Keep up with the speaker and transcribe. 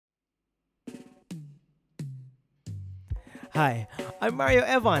Hi, I'm Mario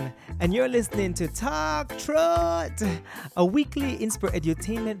Evan, and you're listening to Talk Truth, a weekly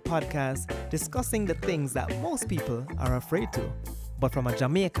edutainment podcast discussing the things that most people are afraid to, but from a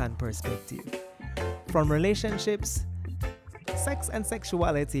Jamaican perspective. From relationships, sex and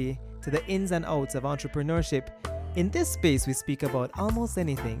sexuality, to the ins and outs of entrepreneurship, in this space we speak about almost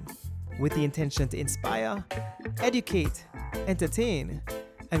anything with the intention to inspire, educate, entertain,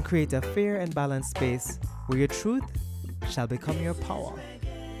 and create a fair and balanced space where your truth shall become your power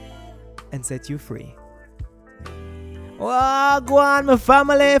and set you free. Oh, go on, my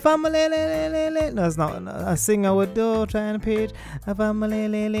family. No, it's not. A singer would do, try and page. A family,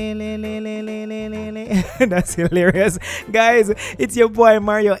 That's hilarious. Guys, it's your boy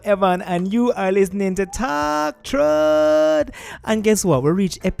Mario Evan, and you are listening to Talk Truth. And guess what? We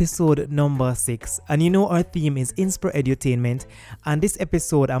reached episode number 6. And you know our theme is edutainment. And this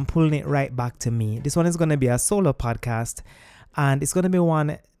episode, I'm pulling it right back to me. This one is going to be a solo podcast. And it's going to be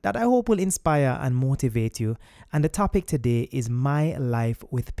one that I hope will inspire and motivate you. And the topic today is my life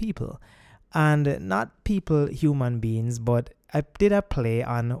with people. And not people, human beings, but I did a play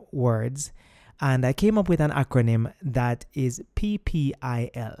on words. And I came up with an acronym that is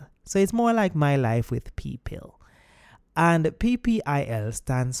PPIL. So it's more like my life with people. And PPIL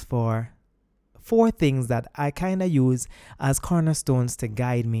stands for 4 things that I kind of use as cornerstones to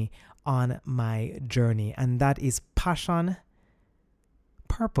guide me on my journey. And that is passion,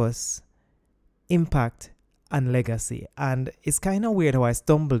 purpose, impact, and legacy. And it's kind of weird how I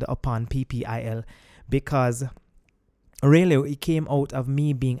stumbled upon PPIL because really it came out of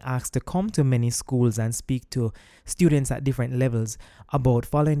me being asked to come to many schools and speak to students at different levels about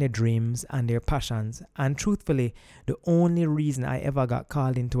following their dreams and their passions. And truthfully, the only reason I ever got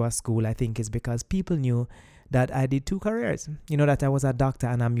called into a school, I think, is because people knew that I did 2 careers. You know, that I was a doctor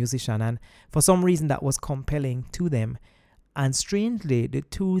and a musician. And for some reason that was compelling to them. And strangely, the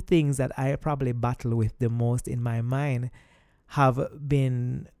 2 things that I probably battle with the most in my mind have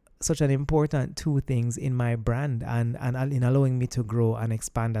been such an important 2 things in my brand and in allowing me to grow and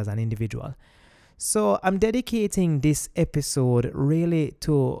expand as an individual. So I'm dedicating this episode really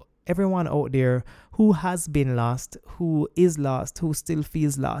to everyone out there who has been lost, who is lost, who still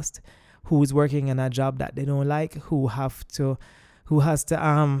feels lost, who is working in a job that they don't like, who has to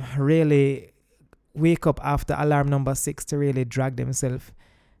really wake up after alarm number 6 to really drag themselves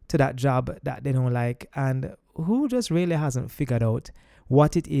to that job that they don't like, and who just really hasn't figured out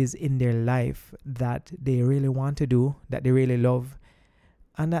what it is in their life that they really want to do, that they really love,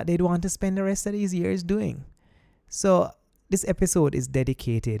 and that they'd want to spend the rest of these years doing. So this episode is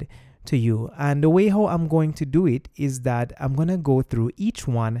dedicated to you. And the way how I'm going to do it is that I'm going to go through each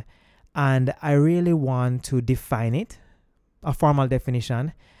one, and I really want to define it, a formal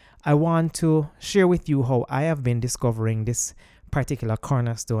definition. I want to share with you how I have been discovering this particular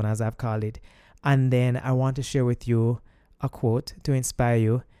cornerstone, as I've called it. And then I want to share with you a quote to inspire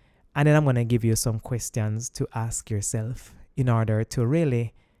you. And then I'm going to give you some questions to ask yourself in order to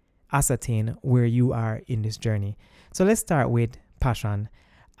really ascertain where you are in this journey. So let's start with passion.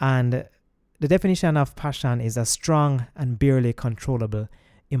 And the definition of passion is a strong and barely controllable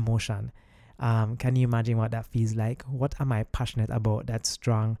emotion. Can you imagine what that feels like? What am I passionate about that's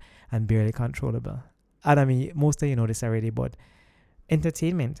strong and barely controllable? And I mean, most of you know this already, but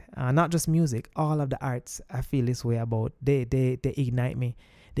entertainment, not just music, all of the arts, I feel this way about. They ignite me.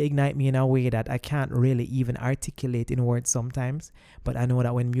 They ignite me in a way that I can't really even articulate in words sometimes. But I know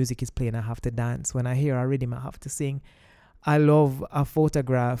that when music is playing, I have to dance. When I hear a rhythm, I have to sing. I love a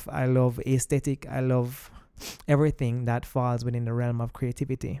photograph. I love aesthetic. I love everything that falls within the realm of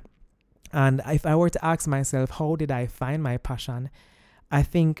creativity. And if I were to ask myself, how did I find my passion? I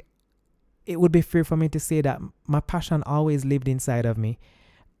think it would be fair for me to say that my passion always lived inside of me.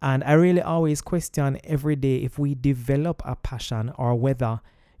 And I really always question every day if we develop a passion or whether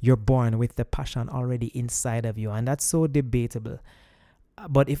you're born with the passion already inside of you. And that's so debatable.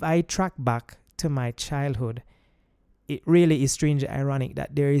 But if I track back to my childhood, it really is strangely ironic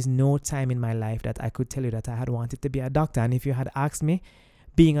that there is no time in my life that I could tell you that I had wanted to be a doctor. And if you had asked me,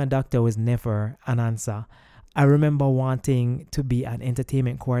 being a doctor was never an answer. I remember wanting to be an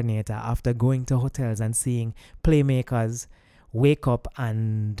entertainment coordinator after going to hotels and seeing playmakers wake up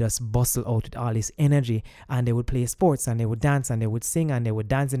and just bustle out with all this energy, and they would play sports and they would dance and they would sing and they would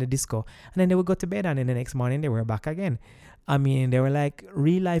dance in the disco, and then they would go to bed, and then the next morning they were back again. I mean, they were like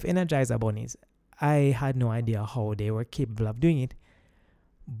real life Energizer bunnies. I had no idea how they were capable of doing it,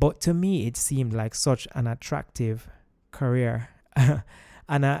 but to me it seemed like such an attractive career.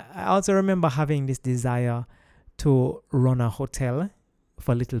 And I also remember having this desire to run a hotel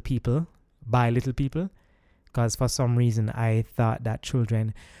for little people, by little people, because for some reason I thought that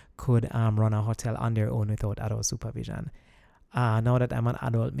children could run a hotel on their own without adult supervision. Now that I'm an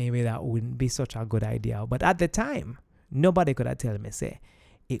adult, maybe that wouldn't be such a good idea. But at the time, nobody could have told me, say,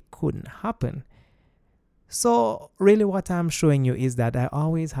 it couldn't happen. So really what I'm showing you is that I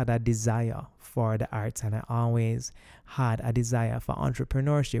always had a desire for the arts, and I always had a desire for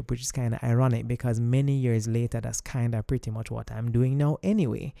entrepreneurship, which is kind of ironic because many years later, that's kind of pretty much what I'm doing now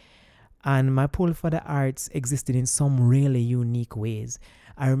anyway. And my pull for the arts existed in some really unique ways.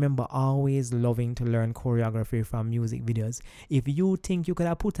 I remember always loving to learn choreography from music videos. If you think you could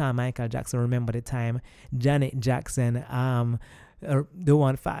have put on Michael Jackson, remember the time Janet Jackson, the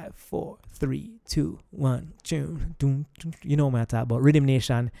 1, 5, 4, 3, 2, 1, you know what I'm talking about, Rhythm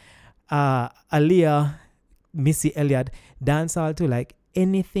Nation, Aaliyah, Missy Elliott, dancehall too, like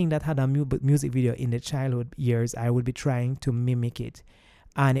anything that had a music video in the childhood years, I would be trying to mimic it.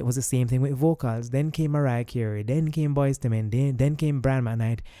 And it was the same thing with vocals. Then came Mariah Carey, then came Boyz II Men, then came Brian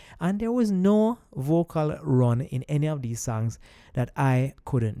McKnight. And there was no vocal run in any of these songs that I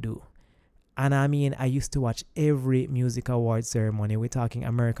couldn't do. And I mean, I used to watch every music award ceremony. We're talking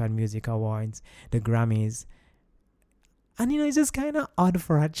American Music Awards, the Grammys. And it's just kind of odd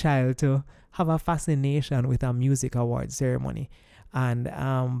for a child to have a fascination with a music award ceremony. And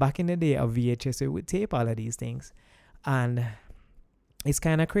back in the day of VHS, we would tape all of these things. And it's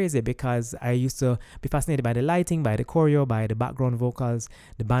kind of crazy because I used to be fascinated by the lighting, by the choreo, by the background vocals,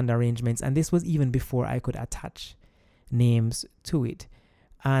 the band arrangements. And this was even before I could attach names to it.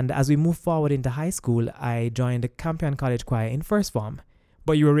 And as we moved forward into high school, I joined the Campion College Choir in first form.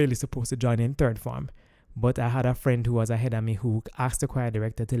 But you were really supposed to join in third form. But I had a friend who was ahead of me who asked the choir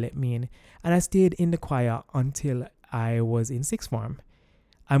director to let me in. And I stayed in the choir until I was in sixth form.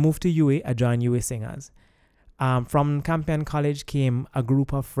 I moved to UA. I joined UA Singers. From Campion College came a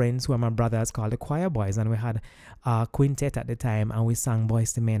group of friends who are my brothers called the Choir Boys, and we had a quintet at the time, and we sang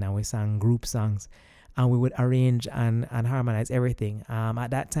Boyz II Men, and we sang group songs, and we would arrange and harmonize everything.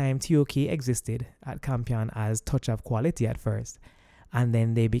 At that time, TOK existed at Campion as Touch of Quality at first, and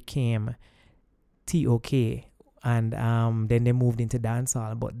then they became TOK, and then they moved into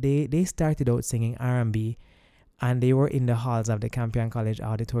dancehall, but they started out singing R&B, and they were in the halls of the Campion College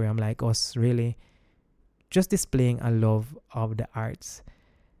auditorium like us, really just displaying a love of the arts.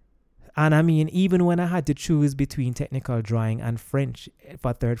 And I mean, even when I had to choose between technical drawing and French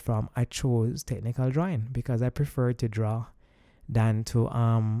for third form, I chose technical drawing because I preferred to draw than to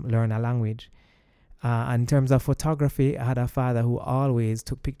learn a language. In terms of photography, I had a father who always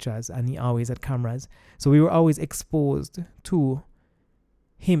took pictures and he always had cameras. So we were always exposed to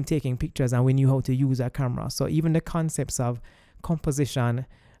him taking pictures and we knew how to use a camera. So even the concepts of composition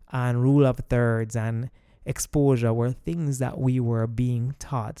and rule of thirds and exposure were things that we were being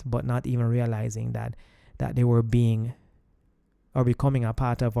taught, but not even realizing that they were being or becoming a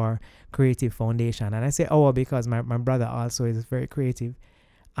part of our creative foundation. And I say because my brother also is very creative.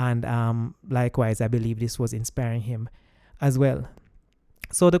 And likewise, I believe this was inspiring him as well.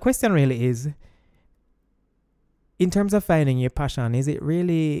 So the question really is, in terms of finding your passion, is it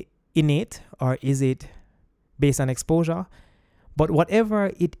really innate or is it based on exposure? But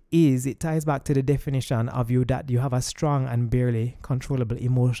whatever it is, it ties back to the definition of you that you have a strong and barely controllable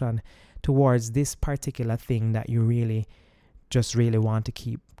emotion towards this particular thing that you really want to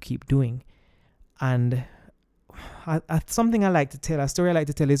keep doing. And something I like to tell, a story I like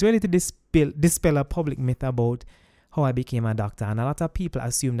to tell is really to dispel a public myth about how I became a doctor. And a lot of people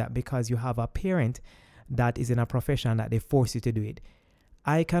assume that because you have a parent that is in a profession that they force you to do it.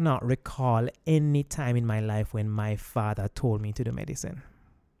 I cannot recall any time in my life when my father told me to do medicine.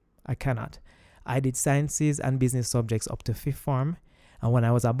 I cannot. I did sciences and business subjects up to fifth form. And when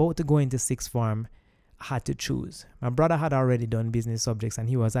I was about to go into sixth form, I had to choose. My brother had already done business subjects and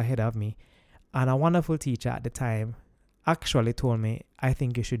he was ahead of me. And a wonderful teacher at the time actually told me, I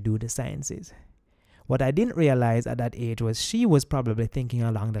think you should do the sciences. What I didn't realize at that age was she was probably thinking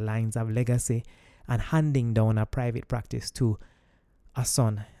along the lines of legacy and handing down a private practice to a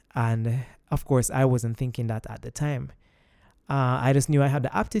son. And of course, I wasn't thinking that at the time. I just knew I had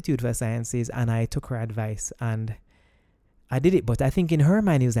the aptitude for sciences and I took her advice and I did it. But I think in her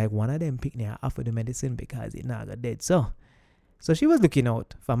mind, it was like one of them picked me up for the medicine because it now got dead. So she was looking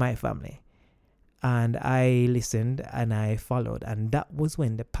out for my family. And I listened and I followed. And that was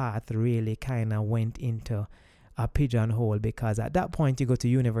when the path really kind of went into a pigeonhole, because at that point you go to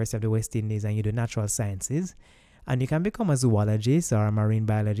University of the West Indies and you do natural sciences. And you can become a zoologist or a marine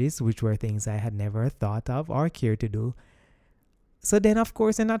biologist, which were things I had never thought of or cared to do. So then, of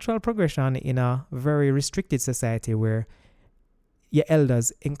course, a natural progression in a very restricted society where your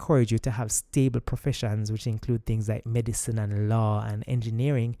elders encourage you to have stable professions, which include things like medicine and law and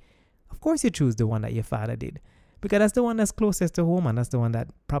engineering, of course you choose the one that your father did, because that's the one that's closest to home and that's the one that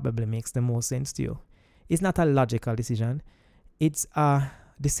probably makes the most sense to you. It's not a logical decision. It's a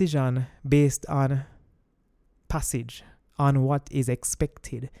decision based on passage, on what is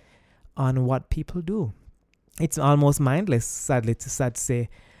expected, on what people do. It's almost mindless, sadly to say.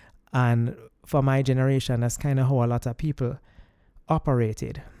 And for my generation, that's kind of how a lot of people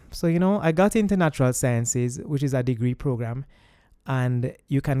operated. So, I got into natural sciences, which is a degree program, and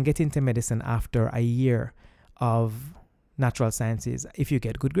you can get into medicine after a year of natural sciences if you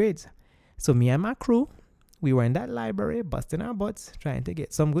get good grades. So me and my crew, we were in that library busting our butts trying to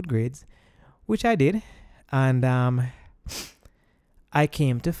get some good grades, which I did. And I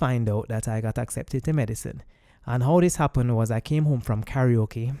came to find out that I got accepted to medicine. And how this happened was I came home from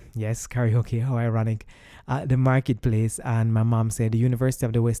karaoke. Yes, karaoke, how ironic. At the marketplace, and my mom said the University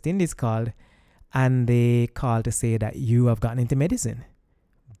of the West Indies called, and they called to say that you have gotten into medicine,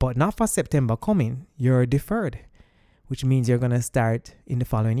 but not for September coming. You're deferred, which means you're going to start in the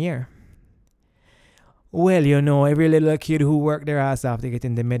following year. Well, every little kid who worked their ass off to get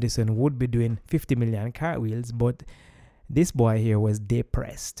into medicine would be doing 50 million cartwheels, but this boy here was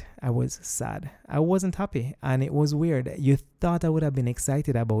depressed. I was sad. I wasn't happy, and it was weird. You thought I would have been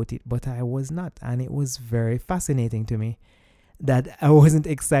excited about it, but I was not, and it was very fascinating to me that I wasn't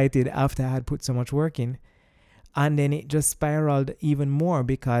excited after I had put so much work in. And then it just spiraled even more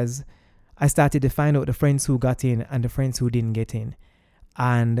because I started to find out the friends who got in and the friends who didn't get in.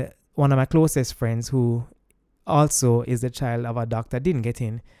 And one of my closest friends, who also is the child of a doctor, didn't get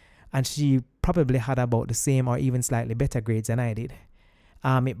in. And she probably had about the same or even slightly better grades than I did.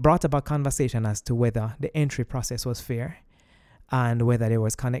 It brought up a conversation as to whether the entry process was fair and whether there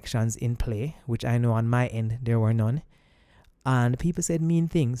was connections in play, which I know on my end there were none. And people said mean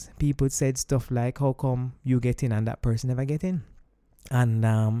things. People said stuff like, how come you get in and that person never get in?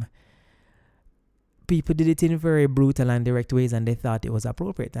 And people did it in very brutal and direct ways, and they thought it was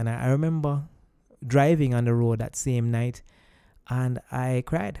appropriate. And I remember driving on the road that same night, and I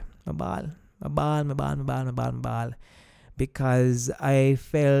cried. My ball. Because I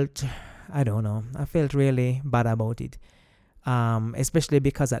felt really bad about it. Especially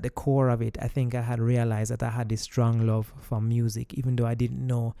because at the core of it, I think I had realized that I had this strong love for music, even though I didn't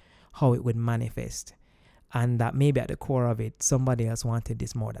know how it would manifest. And that maybe at the core of it, somebody else wanted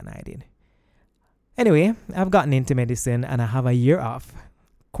this more than I did. Anyway, I've gotten into medicine and I have a year off,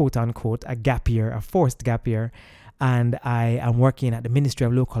 quote unquote, a gap year, a forced gap year. And I am working at the Ministry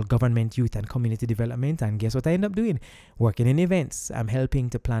of Local Government, Youth and Community Development. And guess what I end up doing? Working in events. I'm helping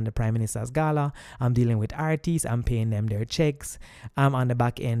to plan the Prime Minister's Gala. I'm dealing with artists. I'm paying them their checks. I'm on the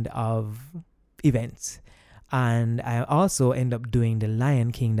back end of events. And I also end up doing the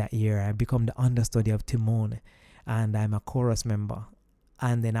Lion King that year. I become the understudy of Timon. And I'm a chorus member.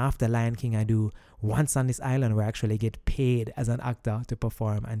 And then after Lion King, I do Once on This Island, where I actually get paid as an actor to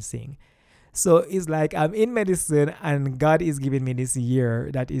perform and sing. So it's like I'm in medicine and God is giving me this year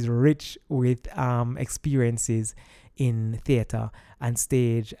that is rich with experiences in theater and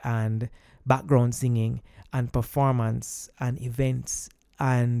stage and background singing and performance and events.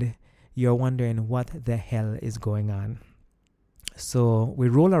 And you're wondering what the hell is going on. So we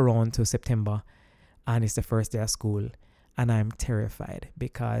roll around to September and it's the first day of school and I'm terrified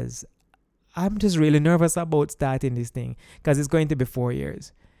because I'm just really nervous about starting this thing because it's going to be 4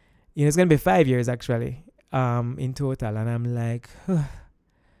 years. It's going to be 5 years actually, in total. And I'm like,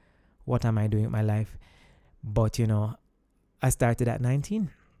 what am I doing with my life? But, I started at 19.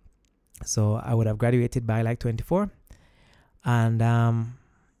 So I would have graduated by like 24. And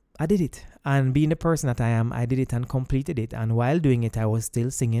I did it. And being the person that I am, I did it and completed it. And while doing it, I was still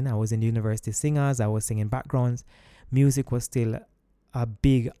singing. I was in the university singers. I was singing backgrounds. Music was still a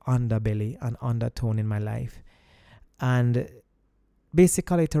big underbelly and undertone in my life. And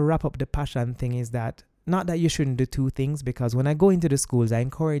basically, to wrap up the passion thing is that, not that you shouldn't do two things, because when I go into the schools, I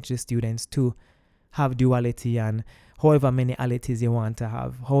encourage the students to have duality and however many alities you want to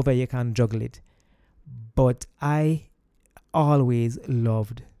have, however you can juggle it. But I always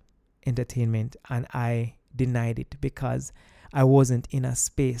loved entertainment and I denied it because I wasn't in a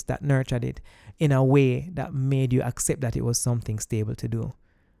space that nurtured it in a way that made you accept that it was something stable to do.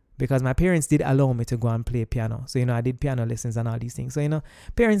 Because my parents did allow me to go and play piano. So, I did piano lessons and all these things. So,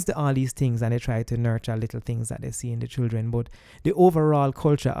 parents do all these things and they try to nurture little things that they see in the children. But the overall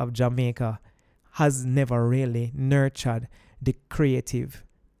culture of Jamaica has never really nurtured the creative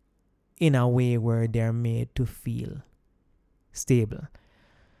in a way where they're made to feel stable.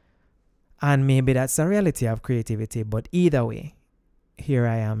 And maybe that's a reality of creativity. But either way, here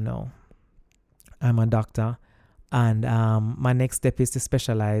I am now. I'm a doctor, and my next step is to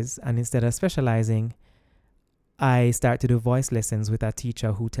specialize. And instead of specializing, I start to do voice lessons with a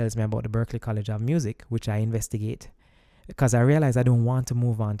teacher who tells me about the Berklee College of Music, which I investigate. Because I realize I don't want to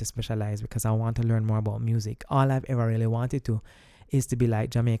move on to specialize because I want to learn more about music. All I've ever really wanted to is to be like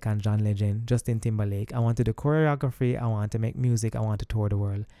Jamaican John Legend, Justin Timberlake. I want to do choreography. I want to make music. I want to tour the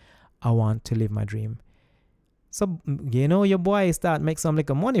world. I want to live my dream. So, your boy start make some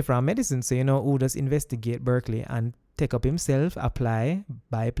little money from medicine. So, who just investigate Berklee and take up himself, apply,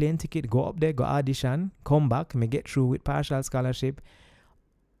 buy a plane ticket, go up there, go audition, come back, may get through with partial scholarship.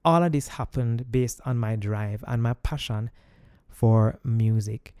 All of this happened based on my drive and my passion for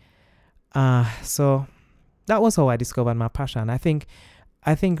music. So that was how I discovered my passion. I think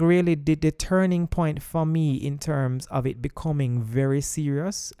really the turning point for me in terms of it becoming very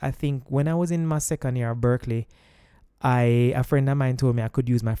serious, I think when I was in my second year at Berklee, a friend of mine told me I could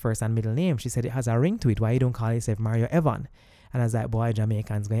use my first and middle name. She said it has a ring to it. Why you don't call yourself Mario Evan? And I was like, boy,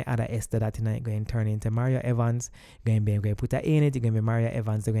 Jamaicans going to add a S to that tonight, going to turn it into Mario Evans. Going to put an A in it, you're going to be Mario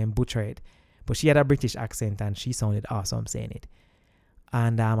Evans. They're going to butcher it. But she had a British accent and she sounded awesome saying it.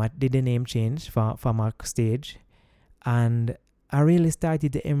 And I did the name change for my stage. And I really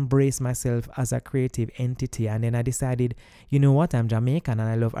started to embrace myself as a creative entity. And then I decided, you know what, I'm Jamaican and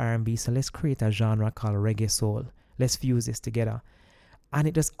I love R&B, so let's create a genre called reggae soul. Let's fuse this together. And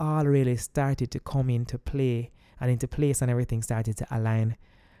it just all really started to come into play and into place, and everything started to align.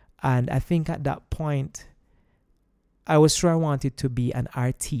 And I think at that point, I was sure I wanted to be an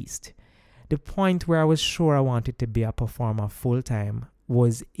artiste. The point where I was sure I wanted to be a performer full-time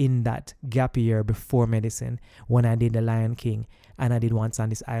was in that gap year before medicine, when I did The Lion King and I did Once on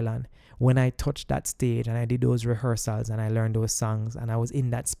This Island. When I touched that stage and I did those rehearsals and I learned those songs and I was in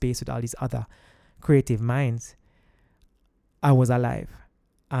that space with all these other creative minds, I was alive.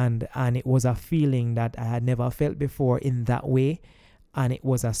 And it was a feeling that I had never felt before in that way. And it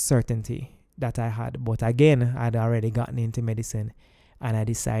was a certainty that I had. But again, I'd already gotten into medicine. And I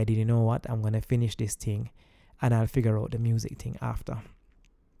decided, you know what, I'm going to finish this thing. And I'll figure out the music thing after.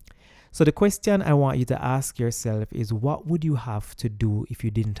 So the question I want you to ask yourself is, what would you have to do if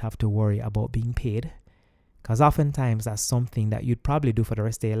you didn't have to worry about being paid? Because oftentimes that's something that you'd probably do for the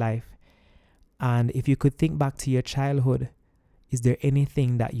rest of your life. And if you could think back to your childhood, is there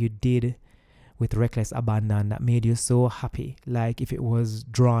anything that you did with reckless abandon that made you so happy? Like if it was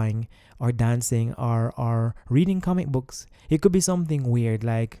drawing or dancing or reading comic books. It could be something weird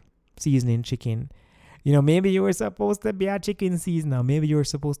like seasoning chicken. Maybe you were supposed to be a chicken seasoner. Maybe you were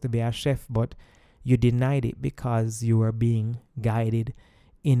supposed to be a chef, but you denied it because you were being guided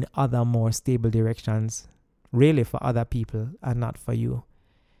in other more stable directions, really for other people and not for you.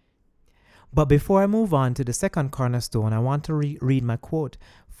 But before I move on to the second cornerstone, I want to read my quote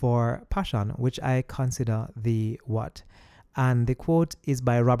for passion, which I consider the what. And the quote is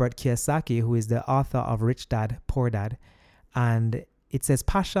by Robert Kiyosaki, who is the author of Rich Dad, Poor Dad. And it says,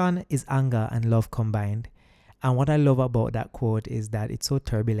 passion is anger and love combined. And what I love about that quote is that it's so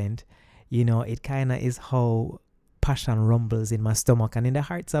turbulent. It kind of is how passion rumbles in my stomach and in the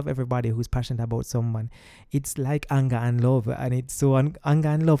hearts of everybody who's passionate about someone. It's like anger and love, and it's so anger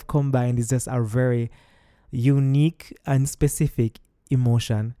and love combined is just a very unique and specific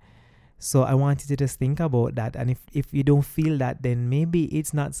emotion. So I want you to just think about that, and if you don't feel that, then maybe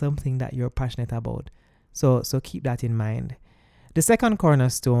it's not something that you're passionate about. So keep that in mind. The second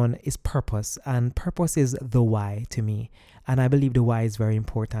cornerstone is purpose, and purpose is the why to me. And I believe the why is very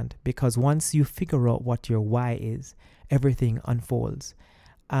important because once you figure out what your why is, everything unfolds.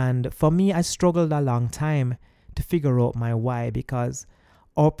 And for me, I struggled a long time to figure out my why because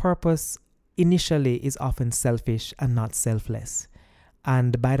our purpose initially is often selfish and not selfless.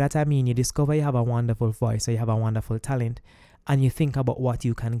 And by that I mean you discover you have a wonderful voice or you have a wonderful talent and you think about what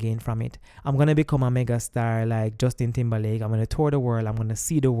you can gain from it. I'm going to become a mega star like Justin Timberlake. I'm going to tour the world. I'm going to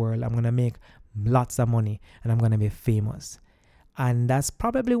see the world. I'm going to make lots of money and I'm going to be famous. And that's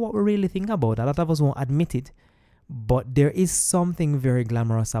probably what we really think about. A lot of us won't admit it, but there is something very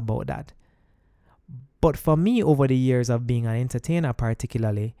glamorous about that. But for me, over the years of being an entertainer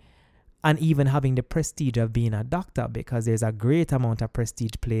particularly, and even having the prestige of being a doctor, because there's a great amount of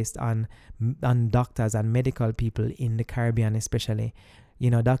prestige placed on doctors and medical people in the Caribbean especially.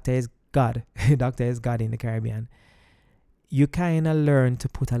 Doctor is God. Doctor is God in the Caribbean. You kind of learn to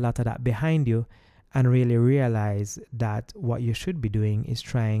put a lot of that behind you and really realize that what you should be doing is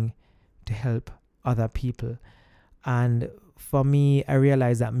trying to help other people. And for me, I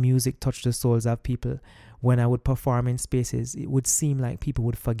realized that music touched the souls of people. When I would perform in spaces, it would seem like people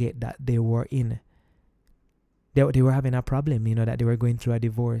would forget that they were in They were having a problem, that they were going through a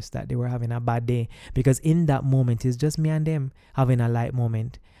divorce, that they were having a bad day. Because in that moment, it's just me and them having a light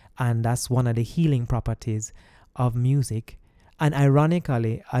moment. And that's one of the healing properties of music. And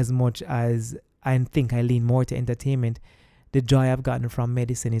ironically, as much as I think I lean more to entertainment, the joy I've gotten from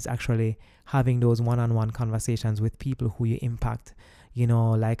medicine is actually having those one-on-one conversations with people who you impact.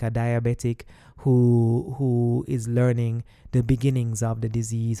 Like a diabetic who is learning the beginnings of the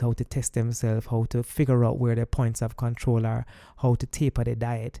disease, how to test themselves, how to figure out where their points of control are, how to taper their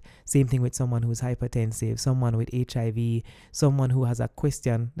diet. Same thing with someone who's hypertensive, someone with HIV, someone who has a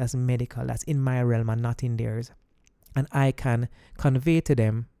question that's medical, that's in my realm and not in theirs. And I can convey to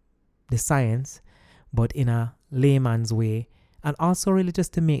them the science, but in a layman's way, and also really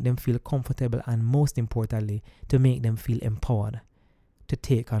just to make them feel comfortable, and most importantly, to make them feel empowered to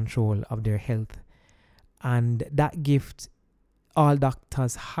take control of their health. And that gift all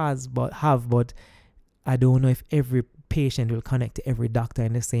doctors have, but I don't know if every patient will connect to every doctor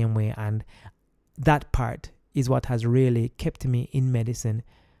in the same way. And that part is what has really kept me in medicine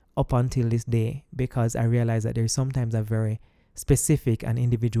up until this day, because I realize that there's sometimes a very specific and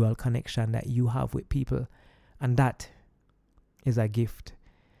individual connection that you have with people, and that is a gift.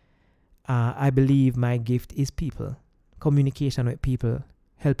 I believe my gift is people. Communication with people,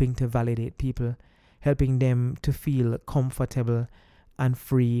 helping to validate people, helping them to feel comfortable and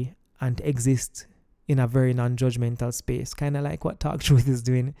free and to exist in a very non-judgmental space, kind of like what Talk Truth is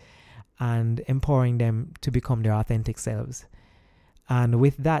doing, and empowering them to become their authentic selves. And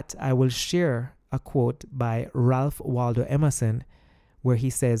with that, I will share a quote by Ralph Waldo Emerson, where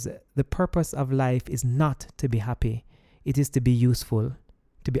he says, "The purpose of life is not to be happy. It is to be useful,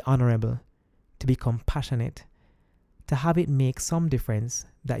 to be honorable, to be compassionate, to have it make some difference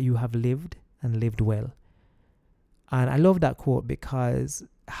that you have lived and lived well." And I love that quote, because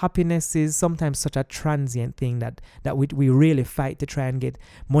happiness is sometimes such a transient thing that we really fight to try and get.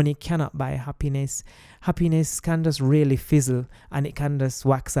 Money cannot buy happiness. Happiness can just really fizzle, and it can just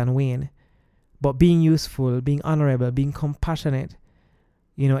wax and wane. But being useful, being honorable, being compassionate,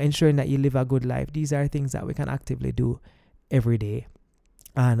 ensuring that you live a good life, these are things that we can actively do every day.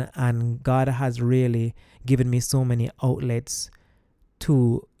 And God has really given me so many outlets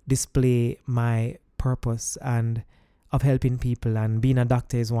to display my purpose and of helping people. And being a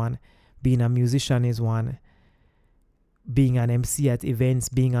doctor is one, being a musician is one, being an MC at events,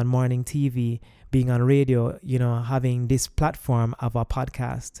 being on morning TV, being on radio, having this platform of a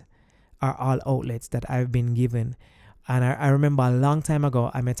podcast are all outlets that I've been given. And I remember a long time ago,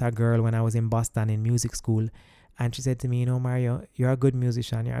 I met a girl when I was in Boston in music school. And she said to me, Mario, you're a good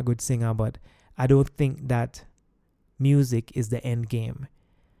musician, you're a good singer, but I don't think that music is the end game.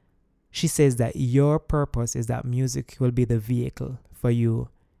 She says that your purpose is that music will be the vehicle for you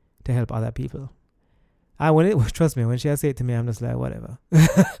to help other people. Trust me, when she said it to me, I'm just like, whatever.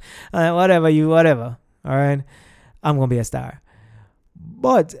 Whatever. All right. I'm going to be a star.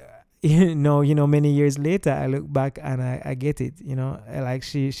 But, many years later, I look back and I get it, like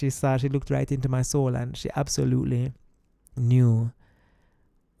she looked right into my soul, and she absolutely knew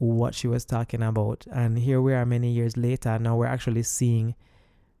what she was talking about. And here we are many years later. Now we're actually seeing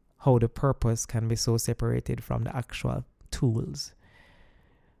how the purpose can be so separated from the actual tools,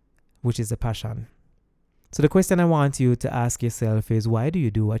 which is the passion. So the question I want you to ask yourself is, why do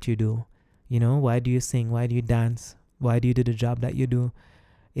you do what you do? Why do you sing? Why do you dance? Why do you do the job that you do?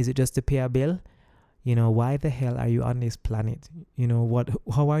 Is it just to pay a bill? Why the hell are you on this planet?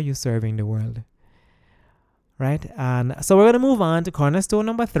 How are you serving the world? Right? And so we're going to move on to cornerstone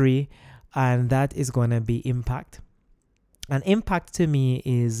number 3, and that is going to be impact. And impact to me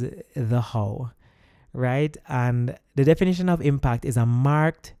is the how, right? And the definition of impact is a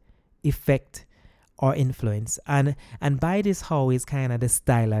marked effect or influence. And by this how is kind of the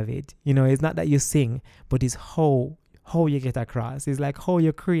style of it. It's not that you sing, but it's how you get across. It's like how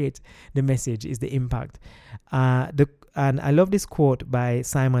you create the message is the impact. And I love this quote by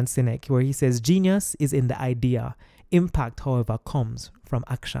Simon Sinek, where he says, "Genius is in the idea. Impact, however, comes from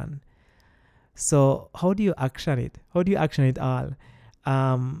action." So how do you action it? How do you action it all?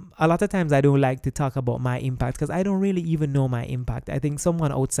 A lot of times I don't like to talk about my impact because I don't really even know my impact. I think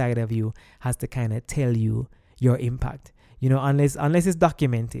someone outside of you has to kind of tell you your impact, unless it's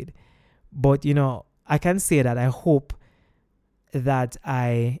documented. But, I can say that I hope that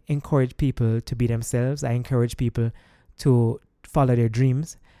I encourage people to be themselves. I encourage people to follow their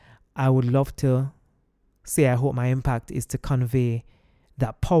dreams. I would love to say I hope my impact is to convey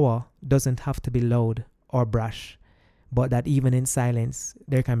that power doesn't have to be loud or brash, but that even in silence,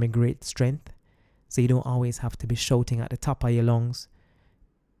 there can be great strength. So you don't always have to be shouting at the top of your lungs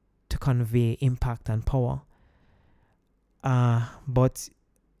to convey impact and power. But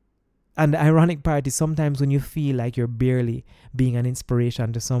and the ironic part is sometimes when you feel like you're barely being an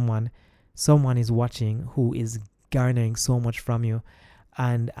inspiration to someone is watching who is garnering so much from you,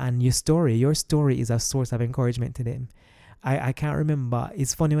 and your story is a source of encouragement to them. I can't remember.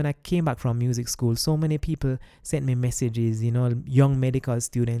 It's funny, when I came back from music school, so many people sent me messages, young medical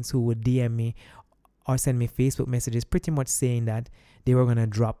students who would DM me or send me Facebook messages pretty much saying that they were going to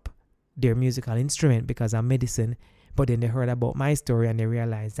drop their musical instrument because of medicine, but then they heard about my story and they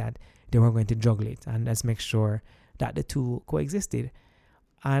realized that they were going to juggle it and let's make sure that the two coexisted.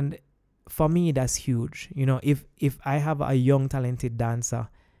 And for me, that's huge. If I have a young talented dancer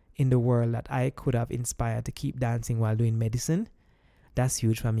in the world that I could have inspired to keep dancing while doing medicine, that's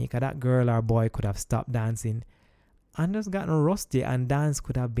huge for me, because that girl or boy could have stopped dancing and just gotten rusty, and dance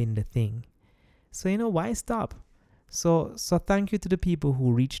could have been the thing. So why stop? So thank you to the people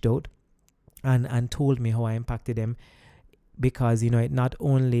who reached out and told me how I impacted them, because it not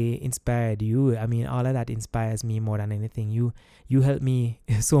only inspired you. I mean, all of that inspires me more than anything. You help me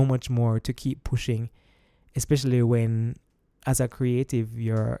so much more to keep pushing, especially when, as a creative,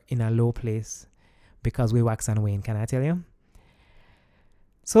 you're in a low place, because we wax and wane, can I tell you?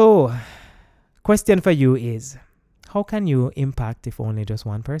 So, question for you is, how can you impact if only just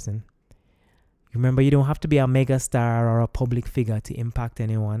one person? Remember, you don't have to be a mega star or a public figure to impact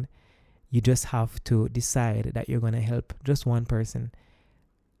anyone. You just have to decide that you're going to help just one person.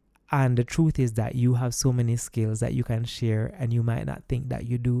 And the truth is that you have so many skills that you can share, and you might not think that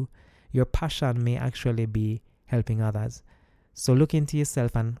you do. Your passion may actually be helping others. So look into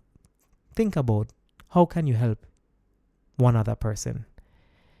yourself and think about, how can you help one other person?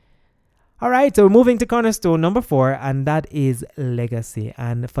 All right, so we're moving to cornerstone number 4, and that is legacy.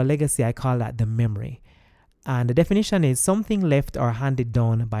 And for legacy, I call that the memory. And the definition is something left or handed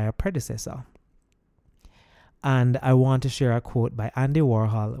down by a predecessor. And I want to share a quote by Andy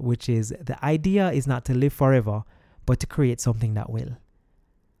Warhol, which is, "The idea is not to live forever, but to create something that will."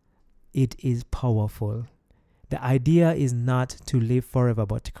 It is powerful. The idea is not to live forever,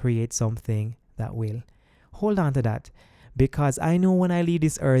 but to create something that will. Hold on to that, because I know when I leave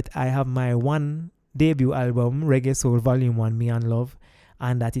this earth, I have my one debut album, Reggae Soul Volume 1, Me and Love,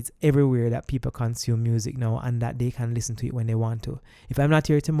 and that it's everywhere that people consume music now, and that they can listen to it when they want to. If I'm not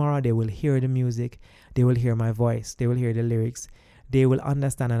here tomorrow, they will hear the music, they will hear my voice, they will hear the lyrics, they will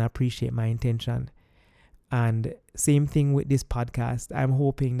understand and appreciate my intention. And same thing with this podcast. I'm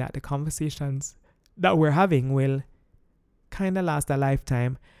hoping that the conversations that we're having will kind of last a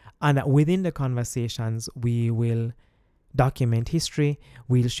lifetime, and that within the conversations we will document history.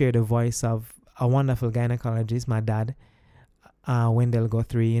 We'll share the voice of a wonderful gynecologist, my dad, Wendell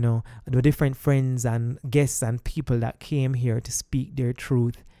Guthrie, the different friends and guests and people that came here to speak their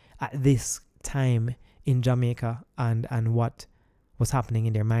truth at this time in Jamaica and what was happening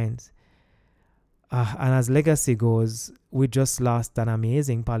in their minds. And as legacy goes, we just lost an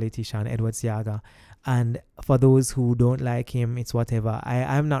amazing politician, Edward Seaga. And for those who don't like him, it's whatever.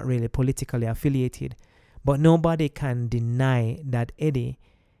 I'm not really politically affiliated, but nobody can deny that Eddie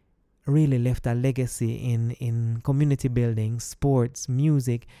really left a legacy in community building, sports,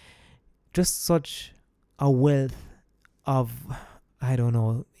 music, just such a wealth of,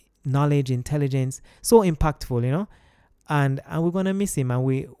 knowledge, intelligence, so impactful, and we're going to miss him, and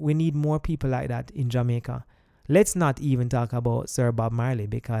we need more people like that in Jamaica. Let's not even talk about Sir Bob Marley,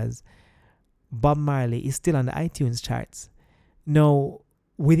 because Bob Marley is still on the iTunes charts. Now,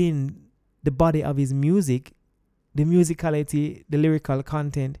 within the body of his music, the musicality, the lyrical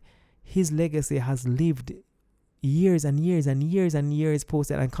content, his legacy has lived years and years and years and years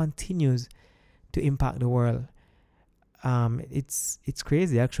posted and continues to impact the world. It's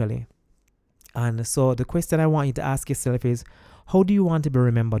crazy, actually. And so the question I want you to ask yourself is, how do you want to be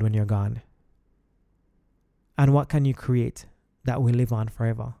remembered when you're gone? And what can you create that will live on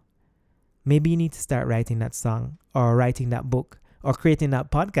forever? Maybe you need to start writing that song, or writing that book, or creating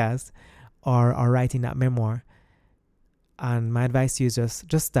that podcast, or writing that memoir. And my advice to you is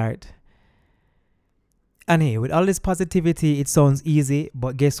just start. And hey, with all this positivity, it sounds easy,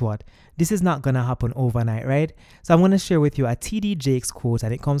 but guess what? This is not going to happen overnight, right? So I'm going to share with you a T.D. Jakes quote,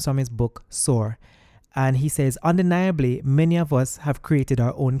 and it comes from his book, Soar. And he says, "Undeniably, many of us have created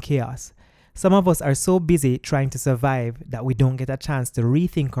our own chaos. Some of us are so busy trying to survive that we don't get a chance to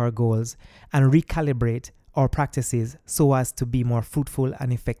rethink our goals and recalibrate our practices so as to be more fruitful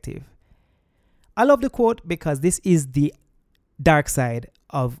and effective." I love the quote because this is the dark side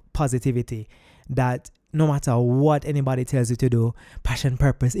of positivity, that no matter what anybody tells you to do, passion,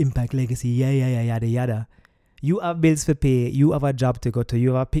 purpose, impact, legacy, yada, yada. You have bills to pay, you have a job to go to,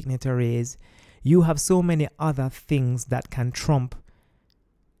 you have a picnic to raise, You have so many other things that can trump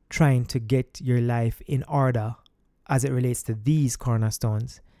trying to get your life in order as it relates to these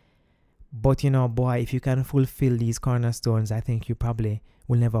cornerstones. But boy, if you can fulfill these cornerstones, I think you probably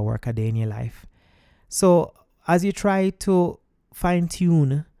will never work a day in your life. So as you try to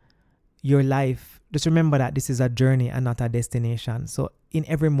fine-tune your life, just remember that this is a journey and not a destination. So in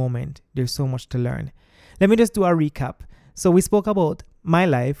every moment, there's so much to learn. Let me just do a recap. So we spoke about my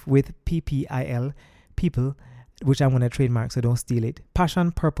life with PPIL, people, which I'm going to trademark, so don't steal it.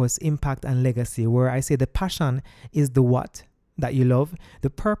 Passion, purpose, impact, and legacy, where I say the passion is the what that you love.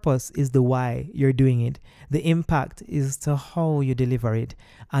 The purpose is the why you're doing it. The impact is to how you deliver it.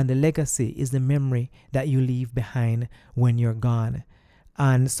 And the legacy is the memory that you leave behind when you're gone.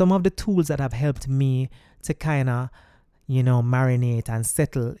 And some of the tools that have helped me to kind of, marinate and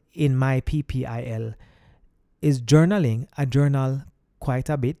settle in my PPIL is journaling. I journal quite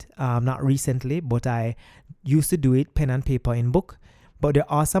a bit, not recently, but I used to do it pen and paper in book. But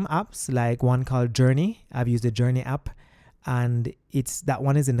there are some apps, like one called Journey. I've used the Journey app, and that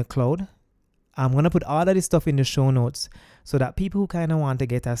one is in the cloud. I'm going to put all of this stuff in the show notes so that people who kind of want to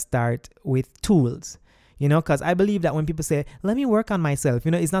get a start with tools, because I believe that when people say, let me work on myself,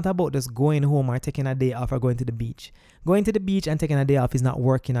 it's not about just going home or taking a day off or going to the beach. Going to the beach and taking a day off is not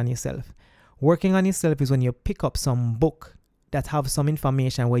working on yourself. Working on yourself is when you pick up some book that have some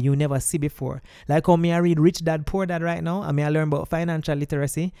information where you never see before. Like how me I read Rich Dad Poor Dad right now, and me I learn about financial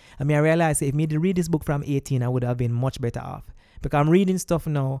literacy, and me I realize if me to read this book from 18, I would have been much better off. Because I'm reading stuff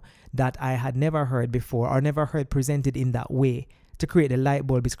now that I had never heard before or never heard presented in that way to create the light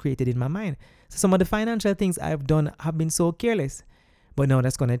bulb is created in my mind. So some of the financial things I've done have been so careless, but now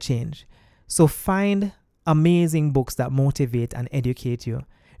that's going to change. So find amazing books that motivate and educate you.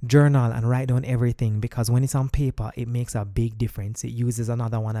 Journal and write down everything, because when it's on paper, it makes a big difference. It uses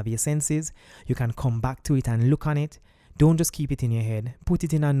another one of your senses. You can come back to it and look on it. Don't just keep it in your head. Put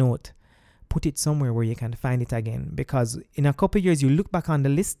it in a note. Put it somewhere where you can find it again, because in a couple of years, you look back on the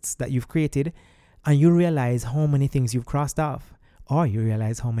lists that you've created and you realize how many things you've crossed off, or you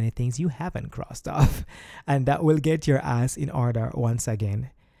realize how many things you haven't crossed off, and that will get your ass in order once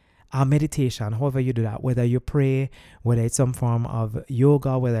again. Meditation, however you do that, whether you pray, whether it's some form of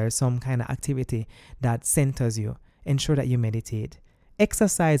yoga, whether it's some kind of activity that centers you, ensure that you meditate.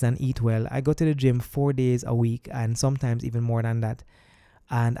 Exercise and eat well. I go to the gym 4 days a week and sometimes even more than that.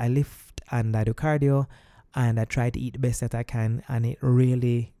 And I lift and I do cardio and I try to eat the best that I can. And it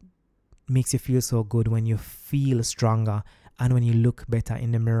really makes you feel so good when you feel stronger and when you look better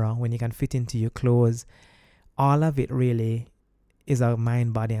in the mirror, when you can fit into your clothes. All of it really is a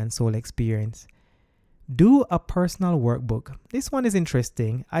mind, body, and soul experience. Do a personal workbook. This one is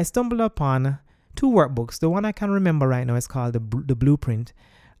interesting. I stumbled upon 2 workbooks. The one I can remember right now is called the Blueprint.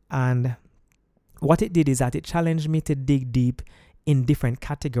 And what it did is that it challenged me to dig deep in different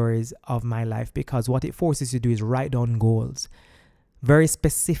categories of my life, because what it forces you to do is write down goals. Very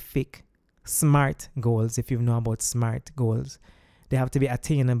specific, SMART goals, if you know about SMART goals. They have to be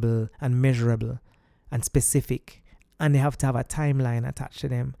attainable and measurable and specific. And they have to have a timeline attached to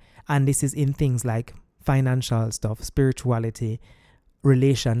them. And this is in things like financial stuff, spirituality,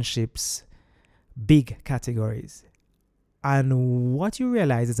 relationships, big categories. And what you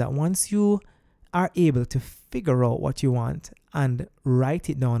realize is that once you are able to figure out what you want and write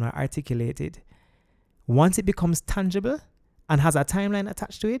it down or articulate it, once it becomes tangible and has a timeline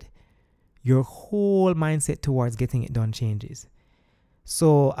attached to it, your whole mindset towards getting it done changes.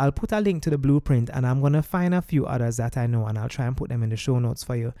 So I'll put a link to the Blueprint, and I'm going to find a few others that I know, and I'll try and put them in the show notes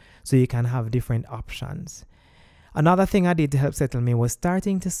for you so you can have different options. Another thing I did to help settle me was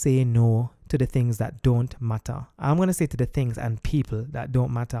starting to say no to the things that don't matter. I'm going to say to the things and people that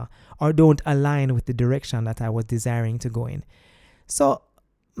don't matter or don't align with the direction that I was desiring to go in. So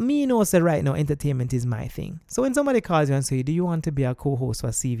me said right now, entertainment is my thing. So when somebody calls you and say, do you want to be a co-host for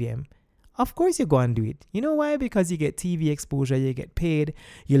CVM? Of course you go and do it. You know why? Because you get TV exposure, you get paid,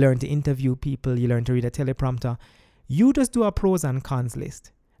 you learn to interview people, you learn to read a teleprompter. You just do a pros and cons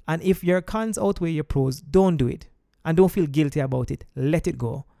list. And if your cons outweigh your pros, don't do it. And don't feel guilty about it. Let it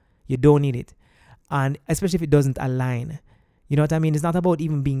go. You don't need it. And especially if it doesn't align. You know what I mean? It's not about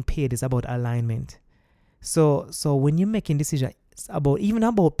even being paid, it's about alignment. So when you're making decisions even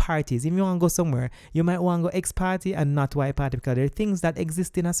about parties, if you want to go somewhere, you might want to go X party and not Y party, because there are things that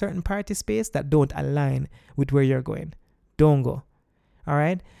exist in a certain party space that don't align with where you're going. Don't go. All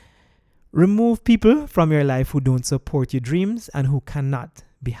right? Remove people from your life who don't support your dreams and who cannot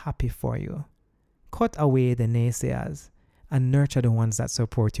be happy for you. Cut away the naysayers and nurture the ones that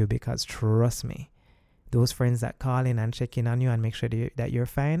support you, because trust me, those friends that call in and check in on you and make sure that you're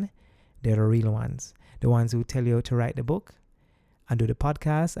fine, They're the real ones. The ones who tell you to write the book and do the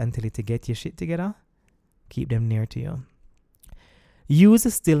podcast and tell you to get your shit together. Keep them near to you. Use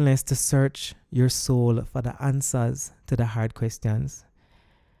the stillness to search your soul for the answers to the hard questions.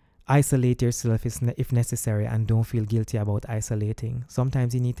 Isolate yourself if necessary, and don't feel guilty about isolating.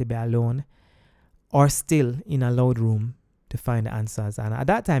 Sometimes you need to be alone or still in a loud room to find the answers. And at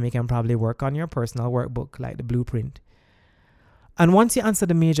that time, you can probably work on your personal workbook, like the blueprint. And once you answer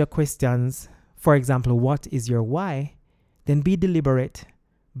the major questions, for example, what is your why? Then be deliberate,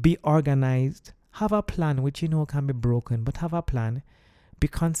 be organized, have a plan, which you know can be broken, but have a plan. Be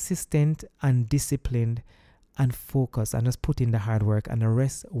consistent and disciplined and focus, and just put in the hard work, and the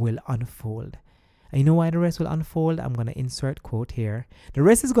rest will unfold. And you know why the rest will unfold? I'm going to insert quote here. The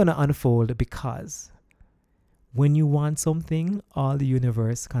rest is going to unfold because when you want something, all the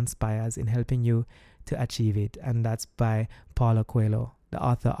universe conspires in helping you to achieve it. And that's by Paulo Coelho, the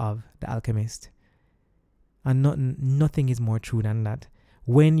author of The Alchemist. And nothing is more true than that.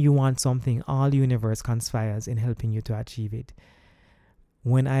 When you want something, all the universe conspires in helping you to achieve it.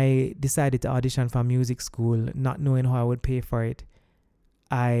 When I decided to audition for music school, not knowing how I would pay for it,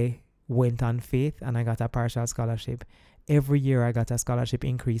 I went on faith and I got a partial scholarship. Every year I got a scholarship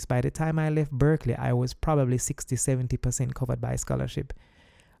increase. By the time I left Berkeley, I was probably 60-70% covered by scholarship.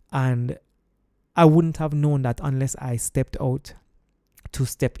 And I wouldn't have known that unless I stepped out to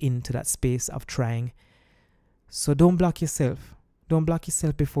step into that space of trying. So don't block yourself. Don't block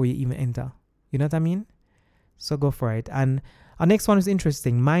yourself before you even enter. You know what I mean? So go for it. And our next one is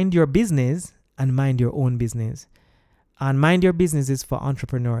interesting. Mind your business and mind your own business. And mind your business is for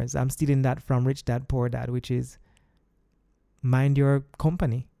entrepreneurs. I'm stealing that from Rich Dad Poor Dad, which is mind your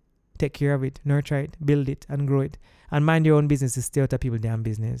company. Take care of it, nurture it, build it, and grow it. And mind your own business is stay out of people's damn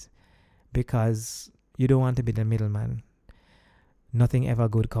business, because you don't want to be the middleman. Nothing ever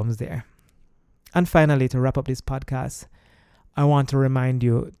good comes there. And finally, to wrap up this podcast, I want to remind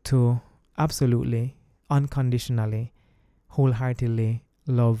you to absolutely, unconditionally, wholeheartedly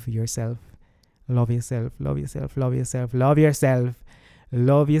love yourself. Love yourself, love yourself, love yourself, love yourself.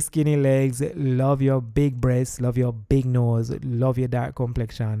 Love your skinny legs, love your big breasts, love your big nose, love your dark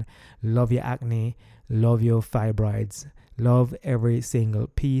complexion, love your acne, love your fibroids, love every single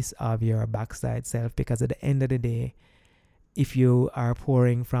piece of your backside self, because at the end of the day, if you are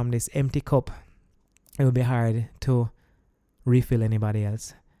pouring from this empty cup, it will be hard to refill anybody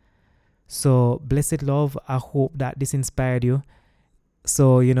else. So, blessed love, I hope that this inspired you.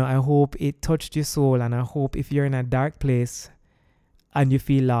 So, I hope it touched your soul, and I hope if you're in a dark place and you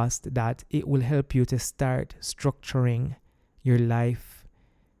feel lost, that it will help you to start structuring your life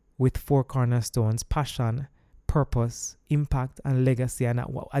with 4 cornerstones: passion, purpose, impact, and legacy. And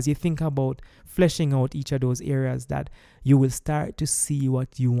as you think about fleshing out each of those areas, that you will start to see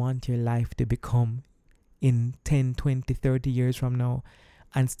what you want your life to become in 10, 20, 30 years from now,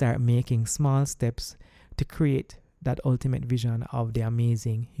 and start making small steps to create that ultimate vision of the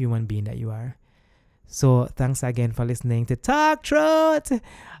amazing human being that you are. So thanks again for listening to Talk Truth.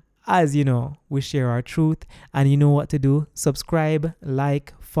 As you know, we share our truth, and you know what to do. Subscribe,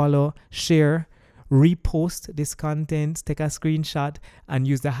 like, follow, share, repost this content, take a screenshot, and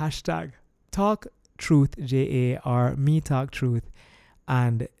use the hashtag TalkTruthJA or MeTalkTruth,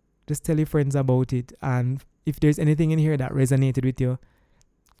 and just tell your friends about it. And if there's anything in here that resonated with you,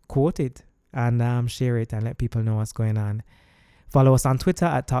 quote it and share it and let people know what's going on. Follow us on Twitter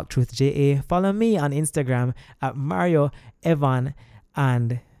at TalkTruthJA. Follow me on Instagram at Mario Evan,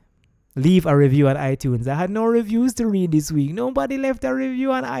 and leave a review on iTunes. I had no reviews to read this week. Nobody left a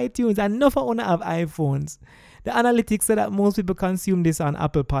review on iTunes, and enough of have iPhones. The analytics say that most people consume this on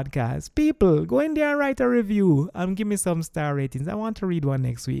Apple Podcasts. People, go in there and write a review and give me some star ratings. I want to read one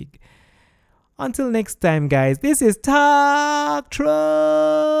next week. Until next time, guys, this is Talk Truth,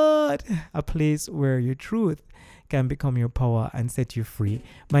 a place where your truth can become your power and set you free.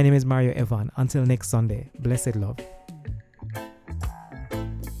 My name is Mario Evan. Until next Sunday, blessed love.